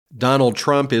Donald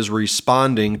Trump is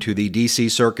responding to the D.C.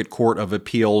 Circuit Court of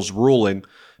Appeals ruling,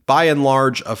 by and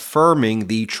large affirming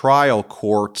the trial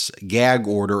court's gag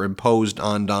order imposed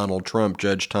on Donald Trump.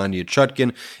 Judge Tanya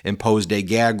Chutkan imposed a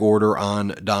gag order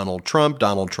on Donald Trump.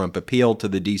 Donald Trump appealed to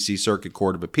the D.C. Circuit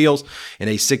Court of Appeals. In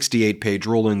a 68-page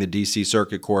ruling, the D.C.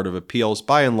 Circuit Court of Appeals,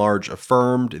 by and large,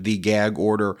 affirmed the gag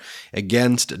order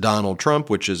against Donald Trump,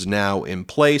 which is now in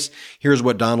place. Here's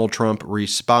what Donald Trump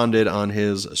responded on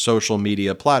his social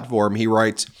media platform. He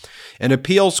writes, "An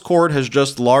appeals court has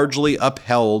just largely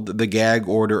upheld the gag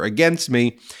order against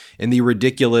me in the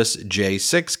ridiculous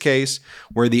J6 case,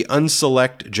 where the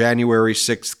unselect January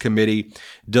 6th committee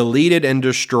deleted and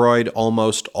destroyed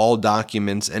almost all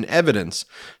documents and evidence,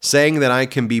 saying that I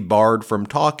can be barred from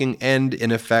talking and,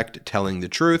 in effect, telling the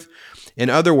truth. In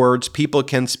other words, people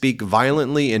can speak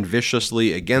violently and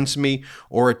viciously against me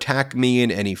or attack me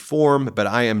in any form, but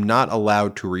I am not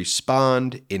allowed to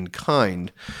respond in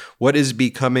kind. What is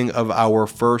becoming of our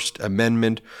First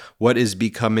Amendment? What is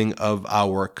becoming of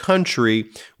our country?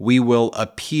 We will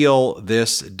appeal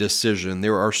this decision."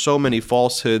 There are so many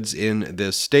falsehoods in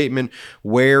this statement.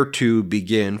 Where to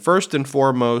begin? First and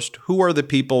foremost, who are the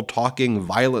people talking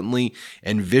violently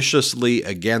and viciously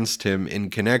against him in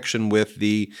connection with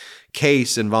the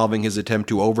case involving his attempt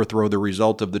to overthrow the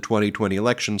result of the 2020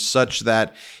 election, such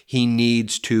that he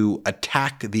needs to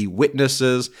attack the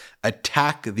witnesses,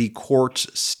 attack the court's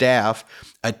staff,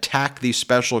 attack the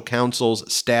special counsel's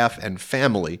staff and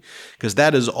family, because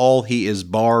that is all he is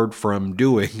barred from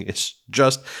doing. It's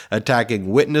just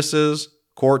attacking witnesses,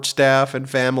 court staff and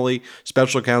family,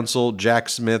 special counsel Jack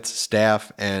Smith's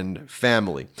staff and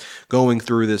family. Going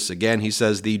through this again, he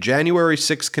says, "The January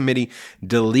 6th committee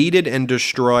deleted and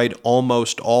destroyed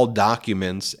almost all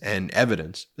documents and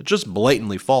evidence." It's just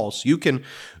blatantly false. You can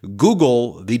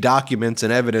Google the documents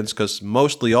and evidence, because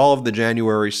mostly all of the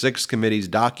January 6th committee's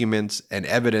documents and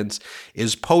evidence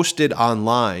is posted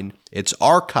online. It's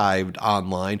archived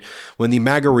online. When the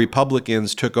MAGA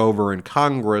Republicans took over in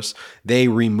Congress, they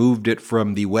removed it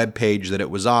from the webpage that it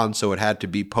was on, so it had to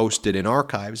be posted in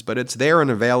archives, but it's there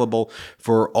and available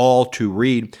for all to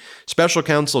read. Special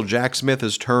counsel Jack Smith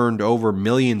has turned over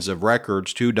millions of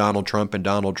records to Donald Trump and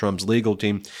Donald Trump's legal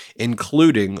team,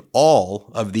 including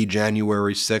all of the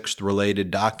January 6th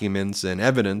related documents and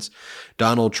evidence.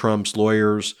 Donald Trump's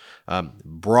lawyers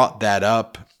brought that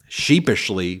up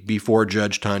sheepishly before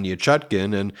Judge Tanya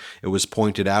Chutkan, and it was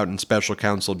pointed out in special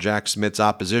counsel Jack Smith's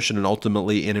opposition and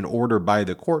ultimately in an order by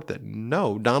the court that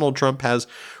no, Donald Trump has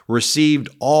received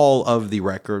all of the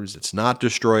records. It's not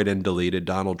destroyed and deleted.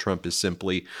 Donald Trump is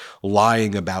simply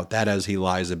lying about that, as he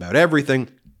lies about everything.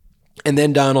 And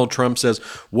then Donald Trump says,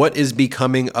 what is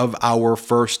becoming of our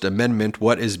First Amendment?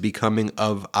 What is becoming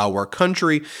of our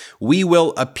country? We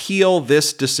will appeal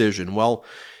this decision. Well,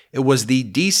 it was the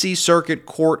D.C. Circuit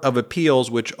Court of Appeals,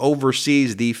 which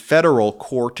oversees the federal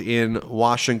court in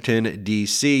Washington,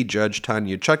 D.C., Judge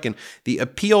Tanya Chutkan. The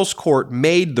appeals court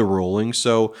made the ruling,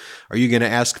 so are you going to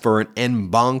ask for an en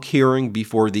banc hearing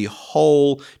before the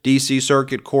whole D.C.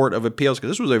 Circuit Court of Appeals?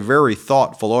 Because this was a very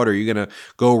thoughtful order. You're going to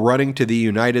go running to the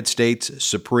United States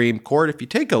Supreme Court. If you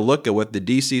take a look at what the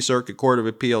D.C. Circuit Court of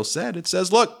Appeals said, it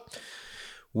says, look,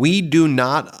 we do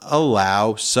not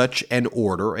allow such an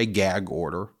order, a gag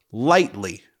order,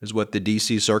 lightly, is what the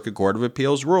D.C. Circuit Court of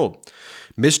Appeals ruled.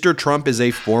 Mr. Trump is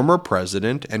a former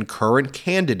president and current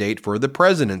candidate for the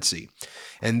presidency,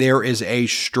 and there is a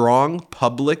strong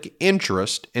public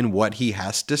interest in what he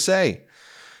has to say.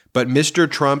 But Mr.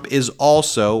 Trump is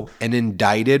also an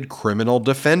indicted criminal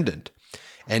defendant,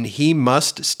 and he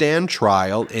must stand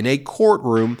trial in a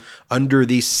courtroom under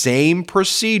the same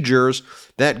procedures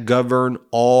that govern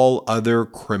all other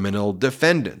criminal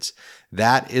defendants.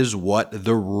 That is what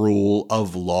the rule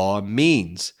of law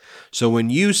means. So when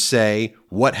you say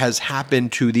what has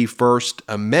happened to the First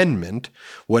Amendment,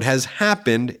 what has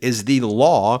happened is the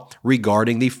law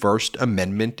regarding the First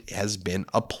Amendment has been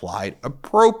applied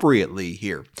appropriately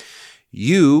here.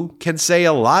 You can say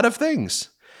a lot of things.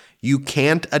 You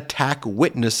can't attack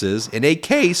witnesses in a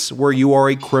case where you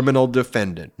are a criminal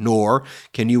defendant, nor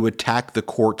can you attack the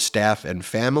court staff and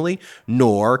family,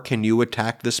 nor can you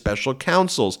attack the special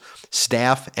counsel's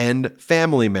staff and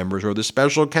family members, or the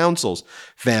special counsel's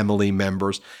family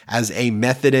members, as a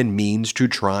method and means to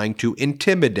trying to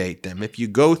intimidate them. If you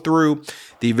go through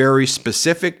the very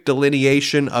specific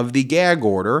delineation of the gag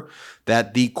order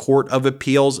that the Court of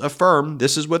Appeals affirmed,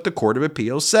 this is what the Court of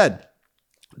Appeals said.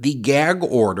 The gag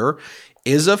order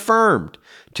is affirmed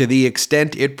to the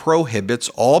extent it prohibits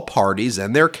all parties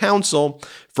and their counsel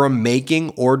from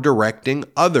making or directing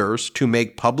others to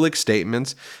make public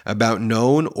statements about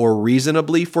known or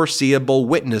reasonably foreseeable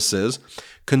witnesses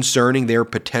concerning their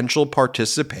potential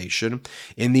participation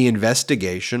in the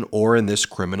investigation or in this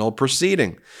criminal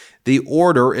proceeding. The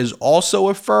order is also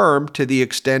affirmed to the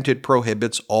extent it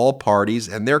prohibits all parties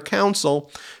and their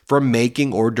counsel from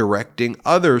making or directing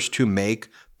others to make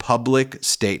public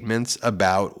statements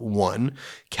about 1.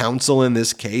 Counsel in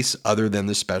this case other than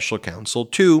the special counsel,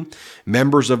 2.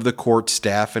 Members of the court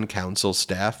staff and counsel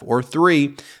staff, or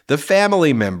 3. The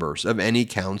family members of any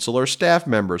counsel or staff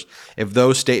members, if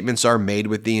those statements are made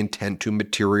with the intent to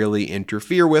materially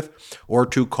interfere with or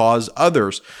to cause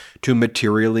others to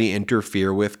materially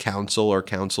interfere with counsel or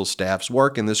counsel staff's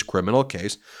work in this criminal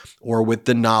case, or with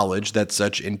the knowledge that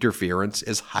such interference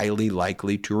is highly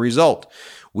likely to result.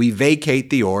 We vacate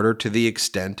the order to the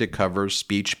extent it covers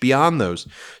speech beyond those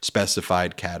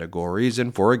specified categories.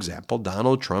 And for example,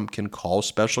 Donald Trump can call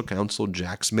special counsel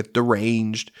Jack Smith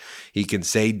deranged. He can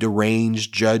say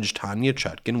deranged Judge Tanya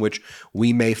Chutkan, which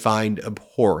we may find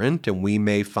abhorrent and we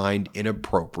may find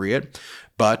inappropriate.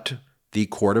 But the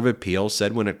Court of Appeals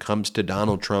said when it comes to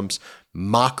Donald Trump's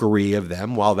mockery of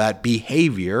them, while that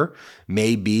behavior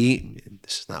may be,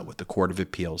 this is not what the Court of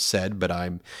Appeals said, but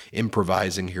I'm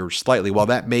improvising here slightly, while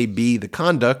that may be the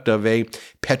conduct of a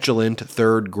petulant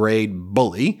third-grade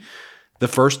bully, the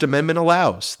First Amendment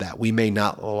allows that. We may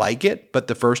not like it, but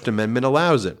the First Amendment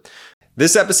allows it.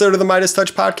 This episode of the Midas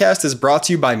Touch podcast is brought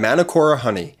to you by Manacora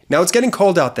Honey. Now it's getting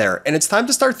cold out there, and it's time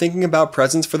to start thinking about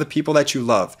presents for the people that you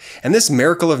love. And this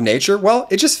miracle of nature, well,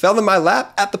 it just fell in my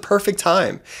lap at the perfect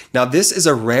time. Now this is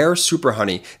a rare super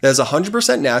honey that is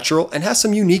 100% natural and has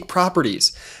some unique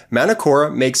properties.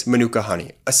 Manacora makes Manuka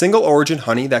honey, a single origin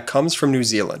honey that comes from New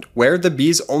Zealand, where the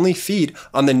bees only feed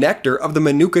on the nectar of the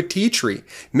Manuka tea tree,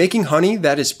 making honey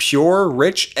that is pure,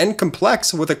 rich, and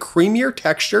complex with a creamier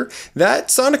texture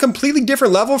that's on a completely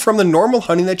different level from the normal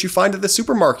honey that you find at the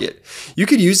supermarket. You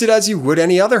could use it as you would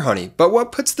any other honey, but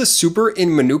what puts the super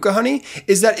in Manuka honey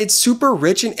is that it's super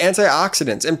rich in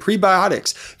antioxidants and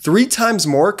prebiotics, 3 times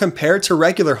more compared to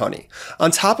regular honey. On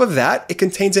top of that, it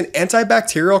contains an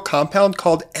antibacterial compound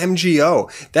called MGO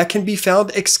that can be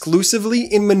found exclusively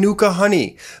in Manuka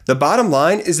honey. The bottom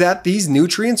line is that these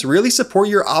nutrients really support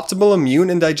your optimal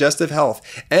immune and digestive health,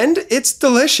 and it's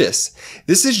delicious.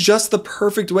 This is just the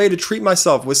perfect way to treat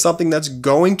myself with something that's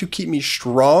going to keep me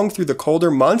strong through the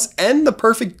colder months, and the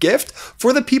perfect gift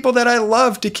for the people that I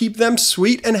love to keep them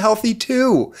sweet and healthy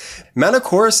too.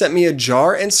 Manacora sent me a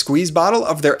jar and squeeze bottle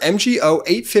of their MGO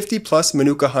 850 Plus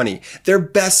Manuka honey, their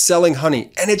best-selling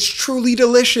honey, and it's truly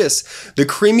delicious. The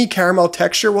creamy caramel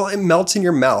texture, well, it melts in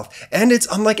your mouth, and it's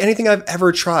unlike anything I've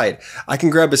ever tried. I can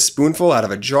grab a spoonful out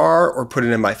of a jar, or put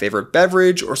it in my favorite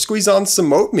beverage, or squeeze on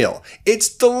some oatmeal. It's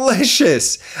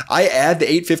delicious! I add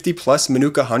the 850 Plus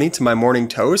Manuka honey to my morning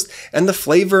toast, and the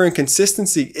flavor and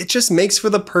consistency, it just makes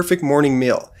for the perfect morning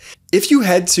meal. If you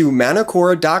head to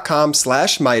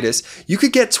manacora.com/Midas, you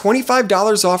could get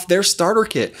 $25 off their starter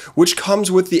kit, which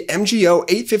comes with the MGO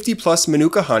 850 Plus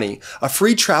Manuka honey, a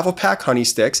free travel pack honey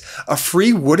sticks, a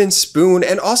free wooden spoon,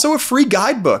 and also a free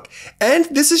guidebook. And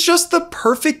this is just the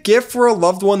perfect gift for a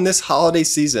loved one this holiday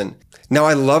season. Now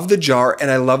I love the jar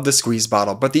and I love the squeeze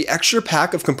bottle, but the extra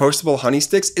pack of compostable honey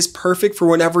sticks is perfect for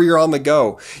whenever you're on the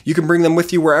go. You can bring them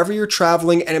with you wherever you're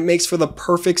traveling, and it makes for the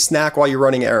perfect snack while you're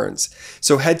running errands.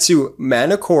 So head to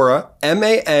Manacora,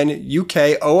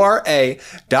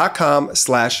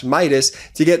 manacora.com/Midas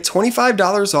to get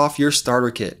 $25 off your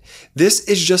starter kit. This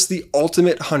is just the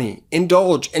ultimate honey.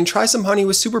 Indulge and try some honey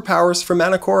with superpowers from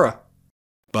Manacora.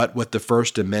 But what the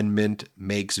First Amendment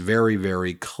makes very,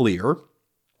 very clear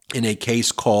in a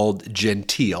case called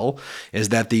Gentile is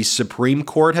that the Supreme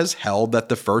Court has held that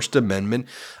the First Amendment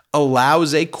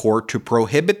allows a court to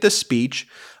prohibit the speech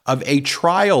of a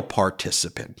trial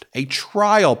participant,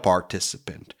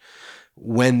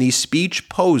 when the speech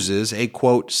poses a,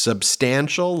 quote,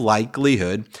 substantial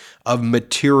likelihood of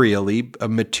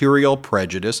material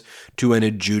prejudice to an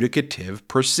adjudicative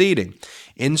proceeding.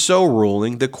 In so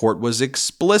ruling, the court was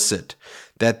explicit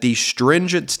that the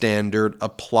stringent standard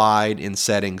applied in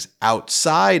settings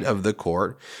outside of the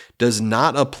court does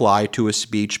not apply to a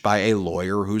speech by a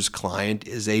lawyer whose client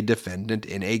is a defendant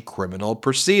in a criminal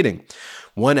proceeding.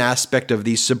 One aspect of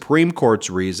the Supreme Court's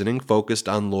reasoning focused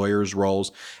on lawyers'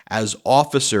 roles as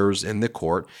officers in the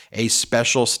court, a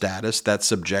special status that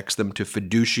subjects them to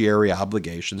fiduciary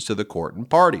obligations to the court and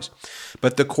parties.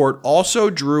 But the court also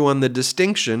drew on the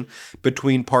distinction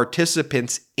between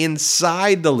participants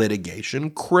inside the litigation,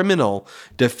 criminal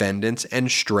defendants,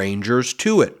 and strangers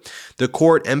to it. The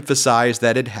court emphasized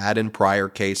that it had, in prior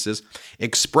cases,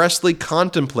 expressly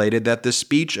contemplated that the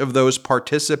speech of those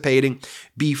participating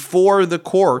before the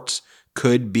courts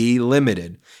could be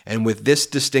limited. And with this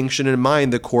distinction in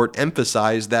mind, the court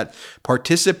emphasized that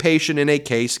participation in a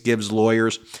case gives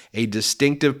lawyers a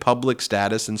distinctive public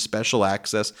status and special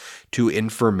access to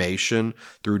information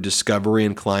through discovery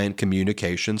and client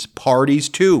communications. Parties,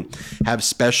 too, have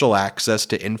special access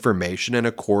to information and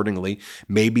accordingly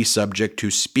may be subject to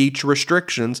speech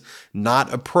restrictions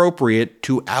not appropriate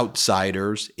to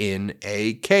outsiders in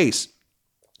a case.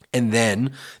 And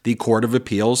then the Court of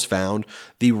Appeals found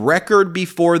the record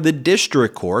before the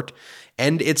district court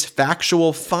and its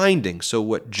factual findings. So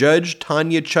what Judge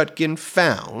Tanya Chutkin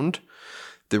found,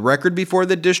 the record before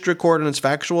the district court and its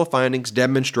factual findings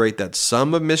demonstrate that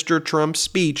some of Mr. Trump's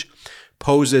speech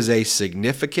poses a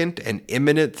significant and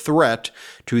imminent threat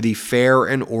to the fair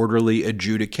and orderly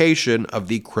adjudication of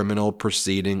the criminal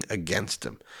proceeding against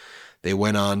him. They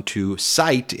went on to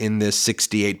cite in this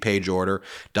 68-page order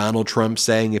Donald Trump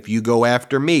saying, if you go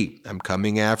after me, I'm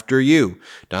coming after you.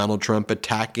 Donald Trump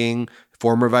attacking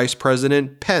former Vice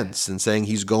President Pence and saying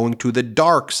he's going to the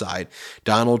dark side.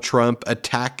 Donald Trump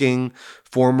attacking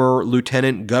former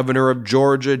Lieutenant Governor of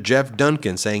Georgia, Jeff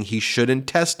Duncan, saying he shouldn't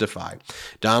testify.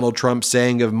 Donald Trump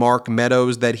saying of Mark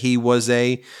Meadows that he was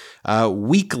a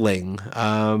weakling.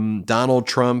 Donald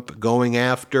Trump going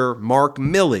after Mark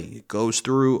Milley. Goes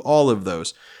through all of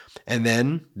those. And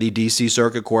then the D.C.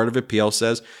 Circuit Court of Appeal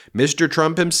says Mr.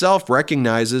 Trump himself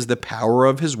recognizes the power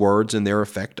of his words and their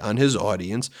effect on his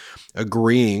audience,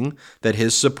 agreeing that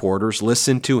his supporters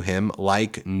listen to him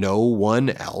like no one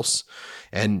else.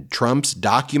 And Trump's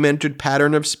documented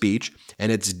pattern of speech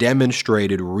and its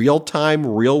demonstrated real-time,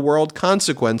 real-world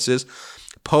consequences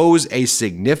pose a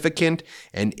significant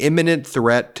and imminent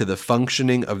threat to the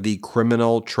functioning of the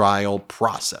criminal trial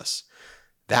process.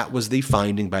 That was the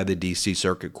finding by the D.C.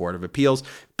 Circuit Court of Appeals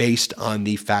based on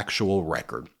the factual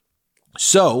record.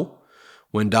 So,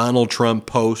 when Donald Trump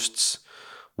posts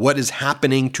what is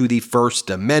happening to the First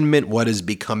Amendment, what is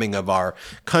becoming of our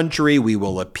country, we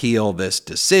will appeal this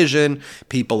decision,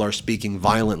 people are speaking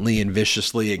violently and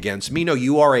viciously against me. No,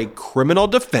 you are a criminal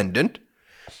defendant.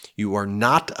 You are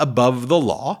not above the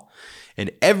law. And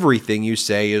everything you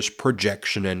say is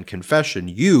projection and confession.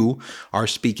 You are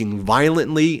speaking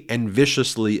violently and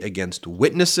viciously against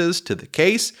witnesses to the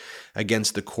case,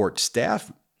 against the court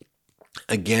staff,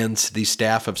 against the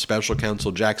staff of Special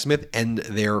Counsel Jack Smith and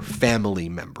their family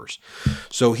members.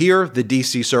 So here, the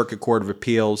D.C. Circuit Court of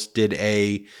Appeals did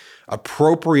a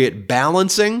appropriate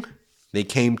balancing. They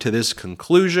came to this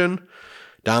conclusion.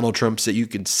 Donald Trump said you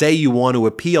can say you want to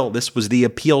appeal. This was the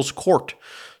appeals court.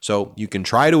 So you can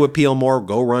try to appeal more,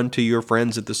 go run to your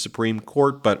friends at the Supreme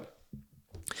Court, but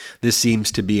this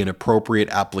seems to be an appropriate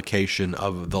application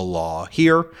of the law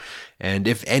here. And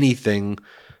if anything,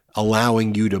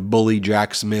 allowing you to bully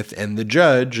Jack Smith and the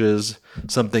judge is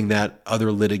something that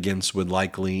other litigants would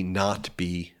likely not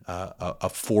be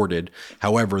afforded.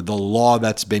 However, the law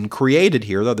that's been created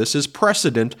here, though this is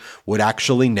precedent, would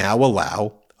actually now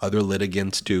allow other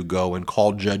litigants to go and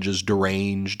call judges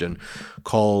deranged and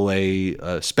call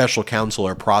a special counsel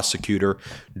or prosecutor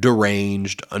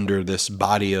deranged under this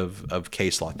body of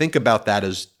case law. Think about that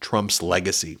as Trump's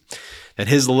legacy. And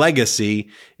his legacy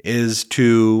is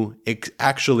to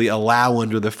actually allow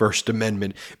under the First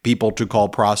Amendment people to call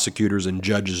prosecutors and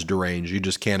judges deranged. You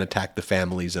just can't attack the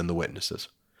families and the witnesses.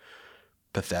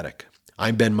 Pathetic.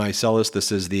 I'm Ben Meiselas.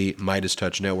 This is the Midas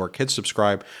Touch Network. Hit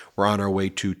subscribe. We're on our way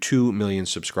to 2 million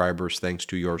subscribers. Thanks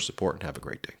to your support, and have a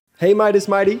great day. Hey Midas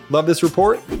Mighty, love this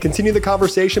report? Continue the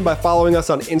conversation by following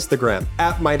us on Instagram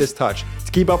 @MidasTouch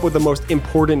to keep up with the most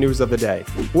important news of the day.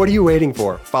 What are you waiting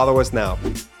for? Follow us now.